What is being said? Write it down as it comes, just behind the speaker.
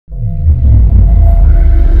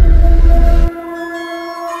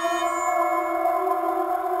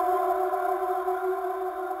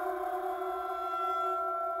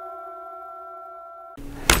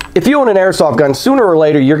If you own an airsoft gun, sooner or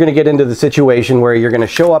later you're going to get into the situation where you're going to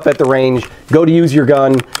show up at the range, go to use your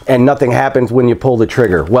gun, and nothing happens when you pull the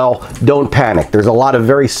trigger. Well, don't panic. There's a lot of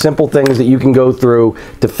very simple things that you can go through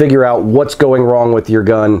to figure out what's going wrong with your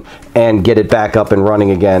gun and get it back up and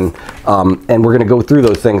running again. And we're going to go through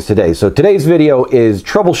those things today. So today's video is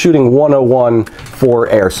Troubleshooting 101 for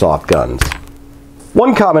airsoft guns.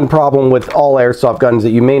 One common problem with all airsoft guns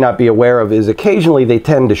that you may not be aware of is occasionally they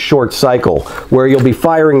tend to short cycle, where you'll be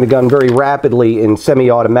firing the gun very rapidly in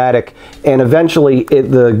semi-automatic, and eventually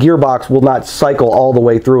the gearbox will not cycle all the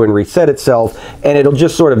way through and reset itself, and it'll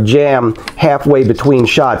just sort of jam halfway between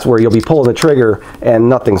shots where you'll be pulling the trigger and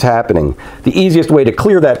nothing's happening. The easiest way to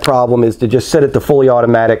clear that problem is to just set it to fully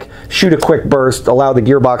automatic, shoot a quick burst, allow the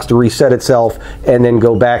gearbox to reset itself, and then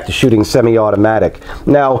go back to shooting semi-automatic.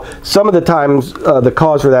 Now, some of the times the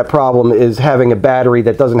cause for that problem is having a battery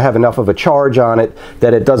that doesn't have enough of a charge on it,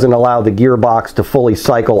 that it doesn't allow the gearbox to fully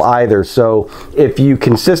cycle either. So if you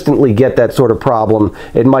consistently get that sort of problem,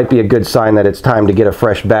 it might be a good sign that it's time to get a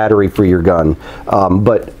fresh battery for your gun.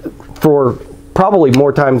 But for probably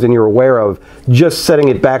more times than you're aware of, just setting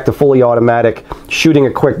it back to fully automatic, shooting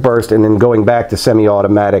a quick burst, and then going back to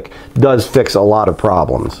semi-automatic does fix a lot of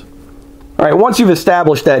problems. All right, once you've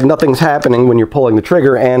established that nothing's happening when you're pulling the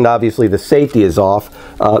trigger and obviously the safety is off,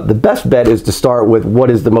 the best bet is to start with what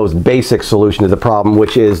is the most basic solution to the problem,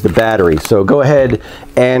 which is the battery. So go ahead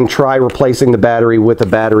and try replacing the battery with a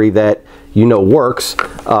battery that you know works.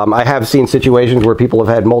 I have seen situations where people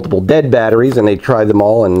have had multiple dead batteries and they tried them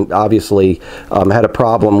all and obviously had a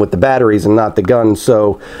problem with the batteries and not the gun.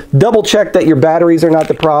 So double check that your batteries are not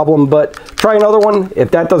the problem, but try another one. If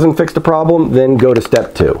that doesn't fix the problem, then go to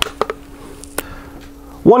step 2.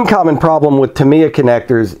 One common problem with Tamiya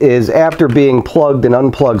connectors is after being plugged and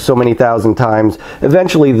unplugged so many thousand times,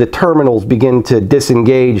 eventually the terminals begin to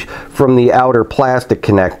disengage from the outer plastic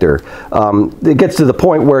connector. It gets to the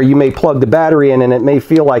point where you may plug the battery in and it may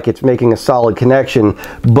feel like it's making a solid connection,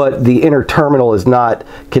 but the inner terminal is not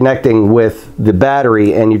connecting with the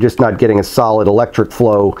battery and you're just not getting a solid electric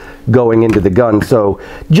flow going into the gun. So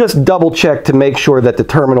just double check to make sure that the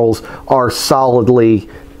terminals are solidly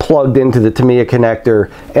plugged into the Tamiya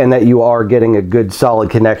connector and that you are getting a good solid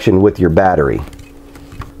connection with your battery.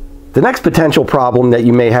 The next potential problem that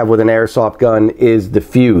you may have with an airsoft gun is the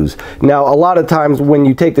fuse. Now, a lot of times when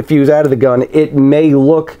you take the fuse out of the gun, it may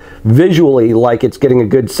look visually like it's getting a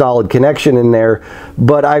good solid connection in there,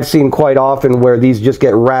 but I've seen quite often where these just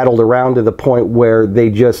get rattled around to the point where they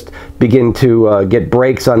just begin to get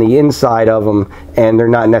breaks on the inside of them and they're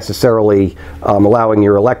not necessarily allowing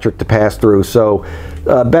your electric to pass through. So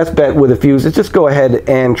best bet with a fuse is just go ahead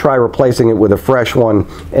and try replacing it with a fresh one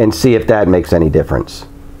and see if that makes any difference.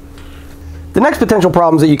 The next potential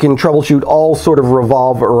problems that you can troubleshoot all sort of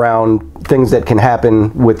revolve around things that can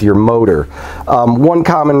happen with your motor. One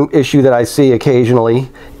common issue that I see occasionally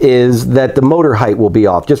is that the motor height will be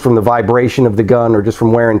off just from the vibration of the gun or just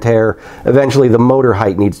from wear and tear. Eventually the motor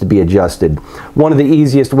height needs to be adjusted. One of the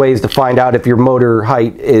easiest ways to find out if your motor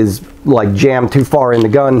height is like jammed too far in the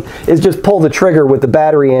gun is just pull the trigger with the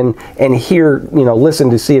battery in and listen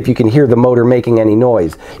to see if you can hear the motor making any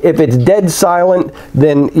noise. If it's dead silent,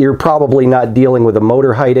 then you're probably not dealing with a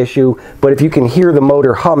motor height issue, but if you can hear the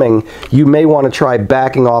motor humming, you may want to try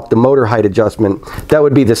backing off the motor height adjustment. That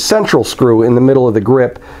would be the central screw in the middle of the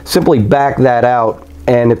grip. Simply back that out,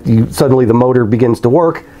 and if suddenly the motor begins to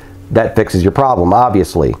work, that fixes your problem,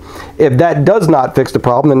 obviously. If that does not fix the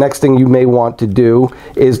problem, the next thing you may want to do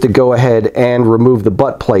is to go ahead and remove the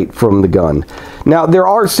butt plate from the gun. Now, there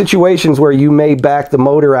are situations where you may back the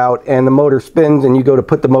motor out and the motor spins and you go to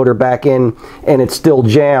put the motor back in and it still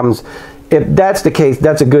jams. If that's the case,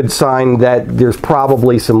 that's a good sign that there's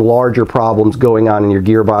probably some larger problems going on in your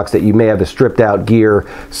gearbox, that you may have a stripped out gear.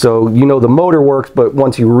 So you know the motor works, but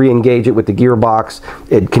once you re-engage it with the gearbox,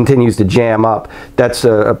 it continues to jam up. That's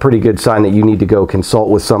a pretty good sign that you need to go consult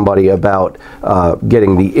with somebody about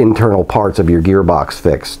getting the internal parts of your gearbox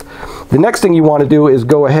fixed. The next thing you want to do is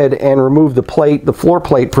go ahead and remove the plate, the floor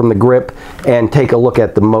plate from the grip, and take a look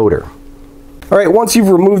at the motor. All right, once you've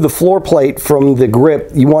removed the floor plate from the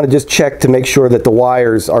grip, you want to just check to make sure that the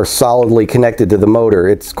wires are solidly connected to the motor.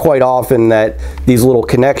 It's quite often that these little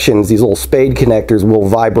connections, these little spade connectors, will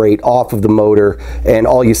vibrate off of the motor, and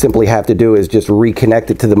all you simply have to do is just reconnect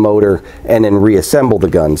it to the motor and then reassemble the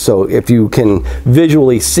gun. So if you can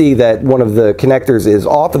visually see that one of the connectors is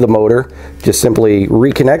off of the motor, just simply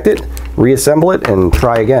reconnect it, reassemble it, and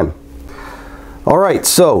try again. All right,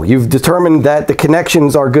 so you've determined that the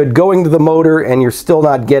connections are good going to the motor and you're still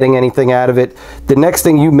not getting anything out of it. The next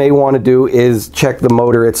thing you may want to do is check the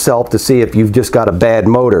motor itself to see if you've just got a bad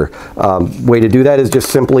motor. Way to do that is just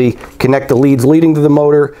simply connect the leads leading to the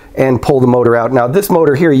motor and pull the motor out. Now this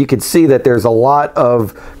motor here, you can see that there's a lot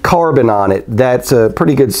of carbon on it. That's a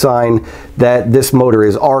pretty good sign that this motor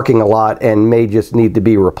is arcing a lot and may just need to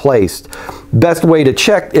be replaced. Best way to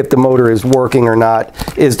check if the motor is working or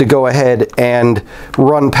not is to go ahead and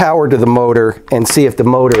run power to the motor and see if the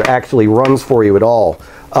motor actually runs for you at all.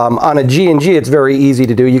 On a G&G, it's very easy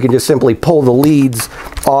to do. You can just simply pull the leads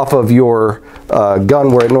off of your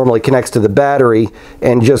gun where it normally connects to the battery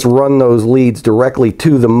and just run those leads directly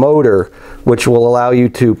to the motor, which will allow you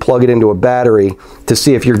to plug it into a battery to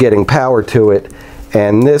see if you're getting power to it.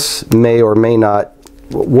 And this may or may not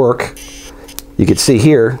work. You can see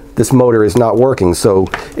here, this motor is not working. So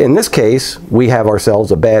in this case, we have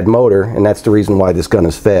ourselves a bad motor, and that's the reason why this gun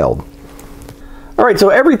has failed. All right, so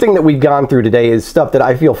everything that we've gone through today is stuff that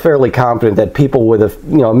I feel fairly confident that people with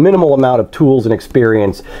a minimal amount of tools and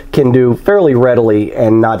experience can do fairly readily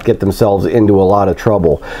and not get themselves into a lot of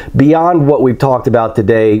trouble. Beyond what we've talked about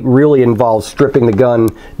today really involves stripping the gun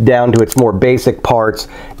down to its more basic parts.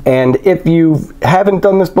 And if you haven't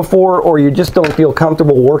done this before or you just don't feel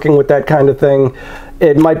comfortable working with that kind of thing,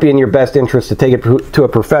 it might be in your best interest to take it to a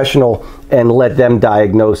professional and let them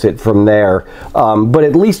diagnose it from there. But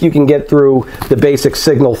at least you can get through the basic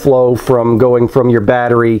signal flow from going from your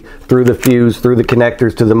battery through the fuse, through the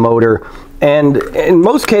connectors to the motor. And in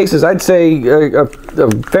most cases, I'd say a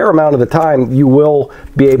fair amount of the time, you will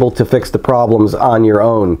be able to fix the problems on your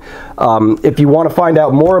own. If you want to find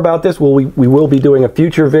out more about this, we will be doing a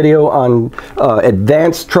future video on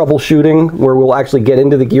advanced troubleshooting, where we'll actually get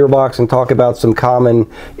into the gearbox and talk about some common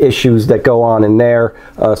issues that go on in there.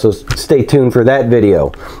 So stay tuned for that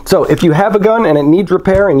video. So if you have a gun and it needs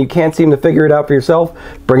repair and you can't seem to figure it out for yourself,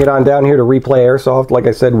 bring it on down here to Replay Airsoft. Like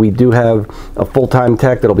I said, we do have a full-time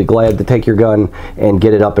tech that'll be glad to take your gun and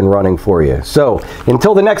get it up and running for you. So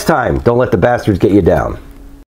until the next time, don't let the bastards get you down.